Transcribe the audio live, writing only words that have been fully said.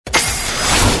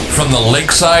from the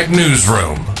Lakeside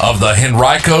Newsroom of the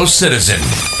Henrico Citizen,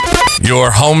 your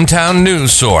hometown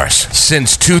news source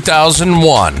since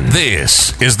 2001.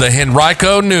 This is the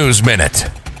Henrico News Minute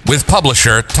with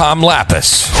publisher Tom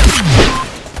Lappas.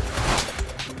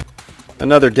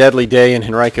 Another deadly day in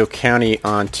Henrico County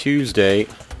on Tuesday,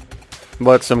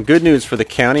 but some good news for the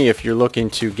county if you're looking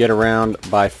to get around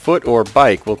by foot or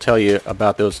bike. We'll tell you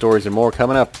about those stories and more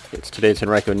coming up. It's today's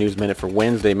Henrico News Minute for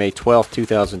Wednesday, May 12,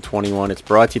 2021. It's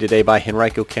brought to you today by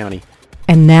Henrico County.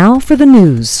 And now for the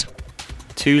news.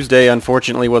 Tuesday,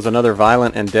 unfortunately, was another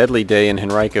violent and deadly day in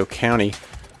Henrico County.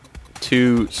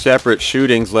 Two separate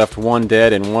shootings left one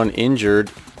dead and one injured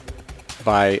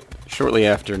by shortly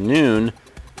after noon.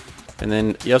 And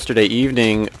then yesterday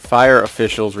evening, fire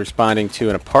officials responding to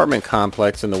an apartment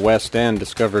complex in the West End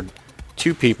discovered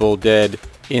two people dead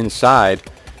inside.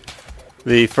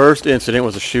 The first incident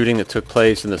was a shooting that took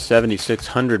place in the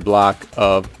 7600 block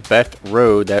of Beth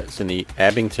Road. That's in the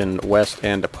Abington West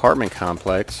End apartment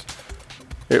complex.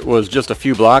 It was just a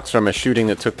few blocks from a shooting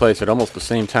that took place at almost the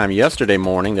same time yesterday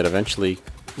morning that eventually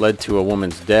led to a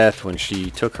woman's death when she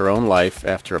took her own life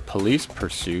after a police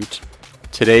pursuit.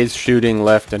 Today's shooting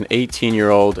left an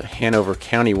 18-year-old Hanover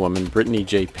County woman, Brittany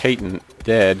J. Payton,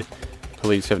 dead.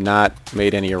 Police have not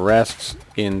made any arrests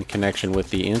in connection with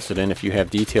the incident. If you have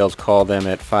details, call them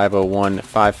at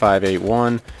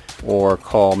 501-5581 or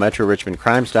call Metro Richmond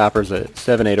Crime Stoppers at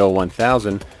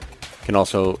 780-1000. You can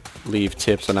also leave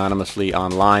tips anonymously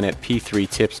online at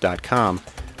p3tips.com.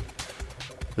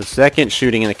 The second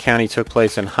shooting in the county took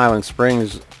place in Highland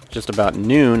Springs just about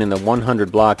noon in the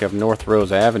 100 block of North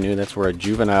Rose Avenue. That's where a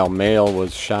juvenile male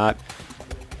was shot,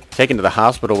 taken to the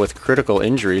hospital with critical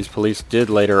injuries. Police did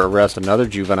later arrest another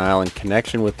juvenile in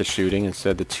connection with the shooting and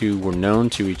said the two were known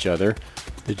to each other.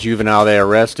 The juvenile they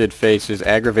arrested faces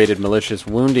aggravated malicious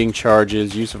wounding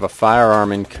charges, use of a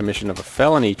firearm in commission of a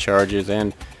felony charges,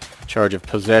 and charge of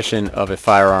possession of a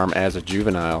firearm as a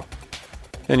juvenile.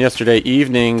 And yesterday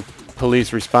evening,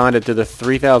 police responded to the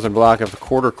 3000 block of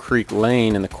Quarter Creek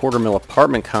Lane in the Quarter Mill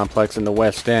apartment complex in the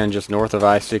West End, just north of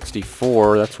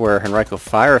I-64. That's where Henrico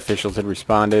fire officials had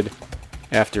responded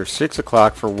after 6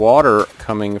 o'clock for water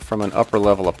coming from an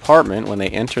upper-level apartment. When they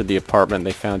entered the apartment,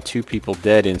 they found two people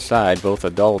dead inside, both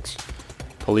adults.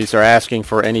 Police are asking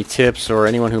for any tips or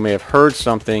anyone who may have heard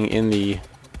something in the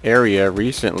area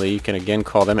recently. You can again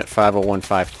call them at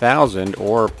 501-5000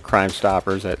 or Crime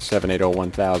Stoppers at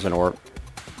 780-1000 or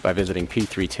by visiting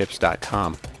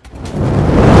p3tips.com.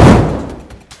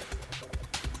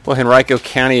 Well, Henrico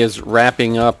County is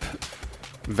wrapping up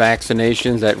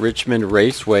vaccinations at Richmond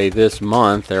Raceway this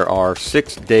month. There are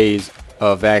 6 days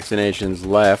of vaccinations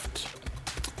left.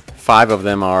 5 of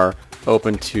them are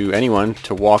open to anyone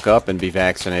to walk up and be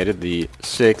vaccinated. The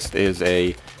 6th is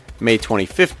a May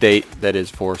 25th date that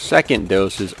is for second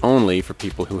doses only for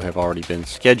people who have already been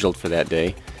scheduled for that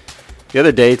day. The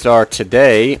other dates are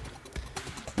today,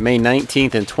 May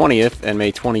 19th and 20th, and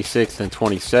May 26th and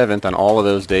 27th. On all of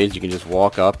those days, you can just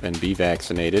walk up and be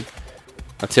vaccinated.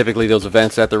 Typically, those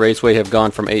events at the raceway have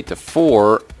gone from 8 to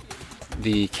 4.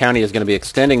 The county is going to be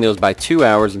extending those by 2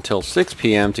 hours until 6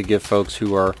 p.m. to give folks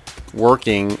who are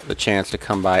working the chance to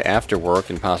come by after work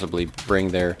and possibly bring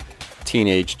their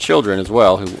teenage children as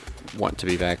well who want to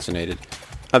be vaccinated.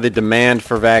 The demand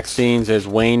for vaccines has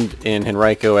waned in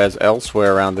Henrico as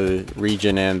elsewhere around the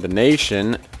region and the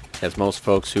nation, as most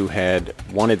folks who had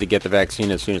wanted to get the vaccine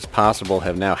as soon as possible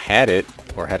have now had it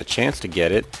or had a chance to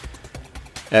get it.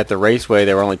 At the raceway,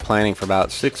 they were only planning for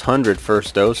about 600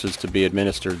 first doses to be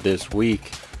administered this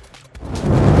week.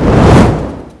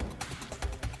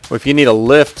 Well, if you need a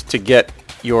lift to get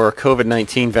your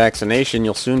COVID-19 vaccination,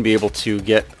 you'll soon be able to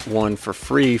get one for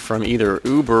free from either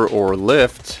Uber or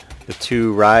Lyft. The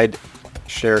two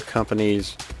ride-share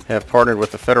companies have partnered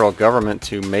with the federal government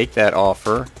to make that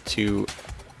offer to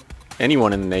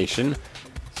anyone in the nation.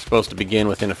 It's supposed to begin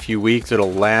within a few weeks.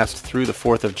 It'll last through the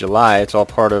 4th of July. It's all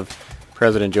part of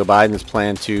President Joe Biden's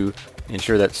plan to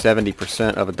ensure that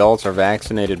 70% of adults are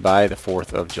vaccinated by the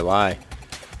 4th of July.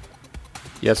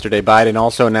 Yesterday, Biden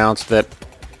also announced that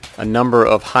a number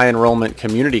of high-enrollment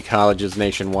community colleges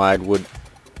nationwide would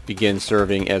begin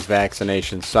serving as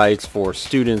vaccination sites for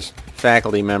students,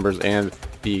 faculty members, and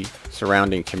the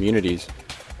surrounding communities.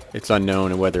 It's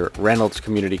unknown whether Reynolds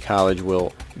Community College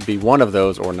will be one of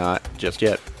those or not just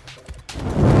yet.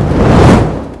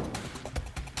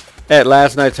 At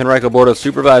last night's Henrico Board of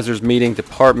Supervisors meeting,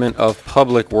 Department of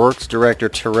Public Works Director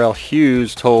Terrell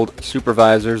Hughes told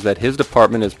supervisors that his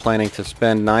department is planning to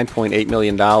spend $9.8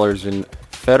 million in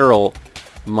federal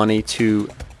money to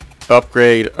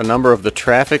upgrade a number of the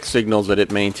traffic signals that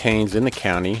it maintains in the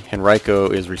county. Henrico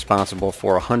is responsible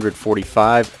for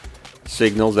 145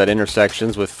 signals at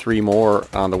intersections, with 3 more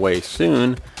on the way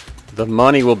soon. The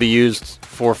money will be used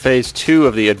for Phase 2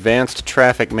 of the Advanced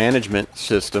Traffic Management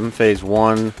System. Phase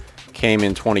 1 came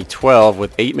in 2012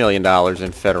 with $8 million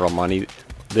in federal money.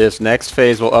 This next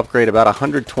phase will upgrade about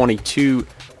 122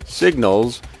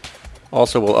 signals.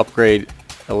 Also will upgrade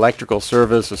electrical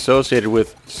service associated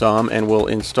with some, and will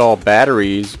install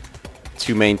batteries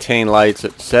to maintain lights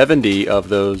at 70 of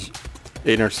those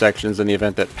intersections in the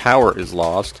event that power is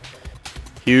lost.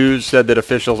 Hughes said that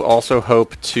officials also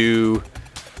hope to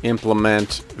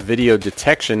implement video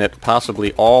detection at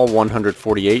possibly all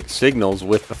 148 signals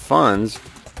with the funds.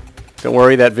 Don't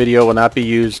worry, that video will not be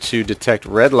used to detect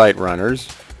red light runners.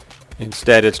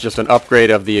 Instead, it's just an upgrade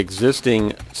of the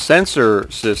existing sensor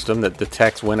system that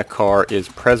detects when a car is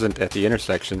present at the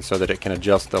intersection so that it can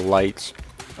adjust the lights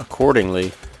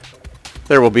accordingly.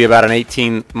 There will be about an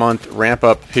 18-month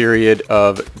ramp-up period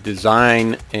of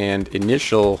design and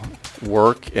initial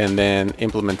work, and then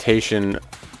implementation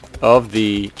of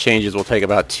the changes will take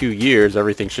about 2 years.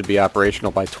 Everything should be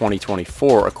operational by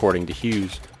 2024, according to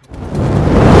Hughes.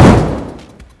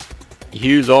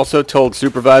 Hughes also told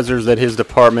supervisors that his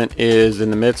department is in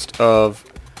the midst of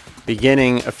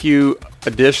beginning a few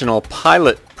additional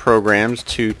pilot programs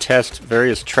to test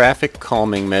various traffic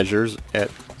calming measures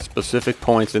at specific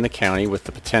points in the county, with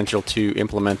the potential to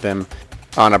implement them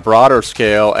on a broader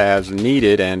scale as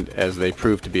needed and as they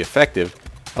prove to be effective.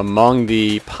 Among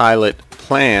the pilot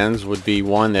plans would be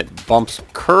one that bumps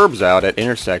curbs out at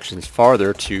intersections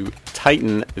farther to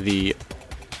tighten the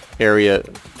area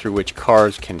through which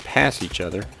cars can pass each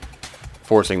other,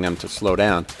 forcing them to slow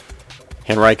down.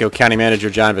 Henrico County Manager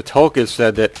John Vitulkas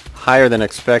said that higher than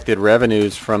expected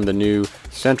revenues from the new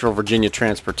Central Virginia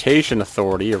Transportation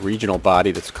Authority, a regional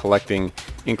body that's collecting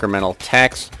incremental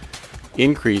tax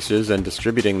increases and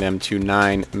distributing them to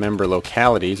 9 member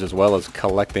localities, as well as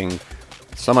collecting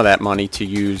some of that money to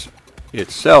use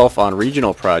itself on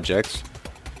regional projects,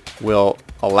 will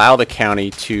allow the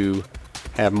county to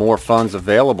have more funds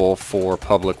available for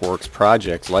public works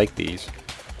projects like these.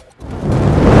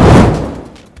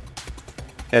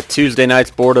 At Tuesday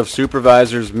night's Board of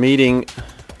Supervisors meeting,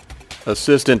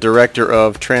 Assistant Director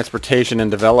of Transportation and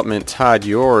Development Todd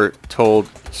Yor told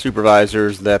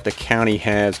supervisors that the county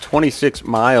has 26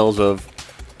 miles of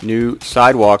new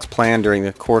sidewalks planned during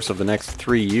the course of the next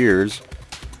 3 years.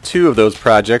 2 of those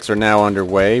projects are now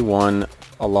underway, one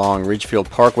along Ridgefield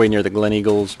Parkway near the Glen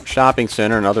Eagles Shopping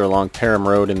Center, another along Parham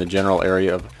Road in the general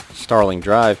area of Starling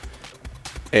Drive.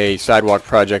 A sidewalk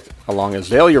project along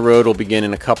Azalea Road will begin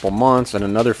in a couple months, and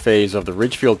another phase of the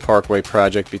Ridgefield Parkway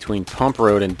project between Pump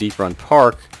Road and Deep Run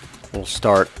Park will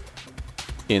start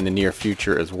in the near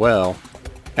future as well,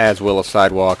 as will a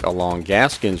sidewalk along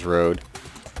Gaskins Road.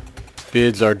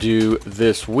 Bids are due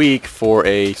this week for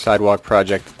a sidewalk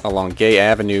project along Gay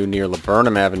Avenue near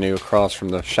Laburnum Avenue across from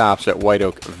the shops at White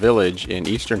Oak Village in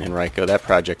eastern Henrico. That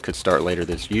project could start later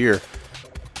this year.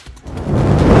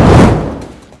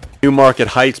 Newmarket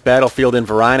Heights Battlefield in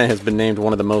Verina has been named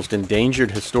one of the most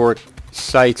endangered historic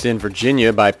sites in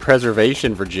Virginia by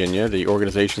Preservation Virginia. The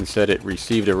organization said it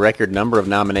received a record number of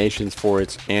nominations for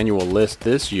its annual list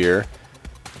this year.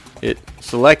 It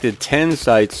selected 10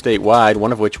 sites statewide,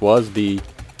 one of which was the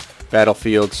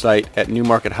battlefield site at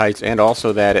Newmarket Heights and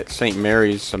also that at St.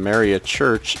 Mary's Samaria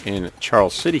Church in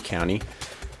Charles City County.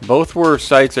 Both were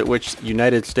sites at which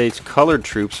United States colored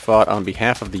troops fought on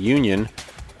behalf of the Union,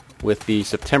 with the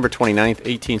September 29,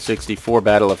 1864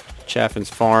 Battle of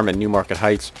Chaffin's Farm and Newmarket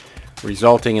Heights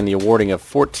resulting in the awarding of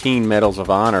 14 Medals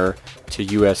of Honor to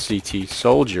USCT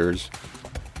soldiers.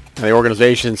 The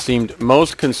organization seemed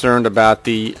most concerned about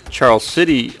the Charles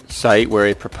City site, where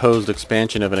a proposed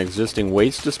expansion of an existing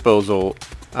waste disposal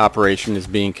operation is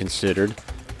being considered.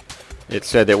 It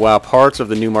said that while parts of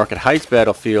the Newmarket Heights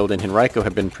battlefield in Henrico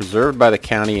have been preserved by the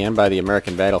county and by the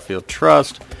American Battlefield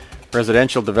Trust,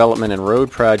 residential development and road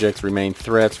projects remain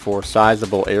threats for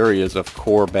sizable areas of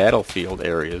core battlefield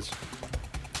areas.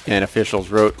 And officials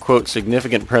wrote, quote,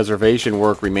 significant preservation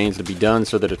work remains to be done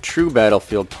so that a true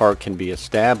battlefield park can be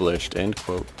established, end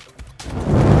quote.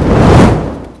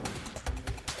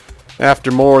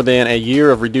 After more than a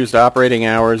year of reduced operating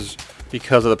hours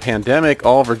because of the pandemic,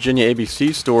 all Virginia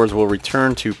ABC stores will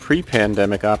return to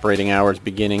pre-pandemic operating hours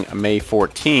beginning May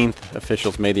 14th.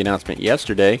 Officials made the announcement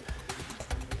yesterday.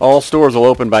 All stores will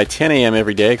open by 10 a.m.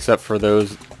 every day, except for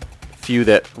those few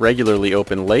that regularly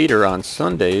open later on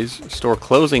Sundays. Store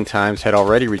closing times had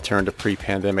already returned to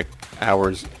pre-pandemic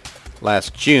hours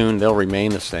last June. They'll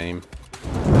remain the same.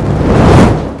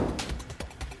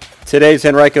 Today's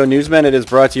Henrico News Minute is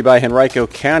brought to you by Henrico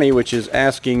County, which is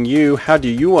asking you, how do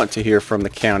you want to hear from the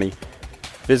county?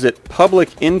 Visit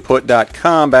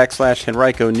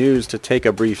publicinput.com/Henrico News to take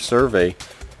a brief survey.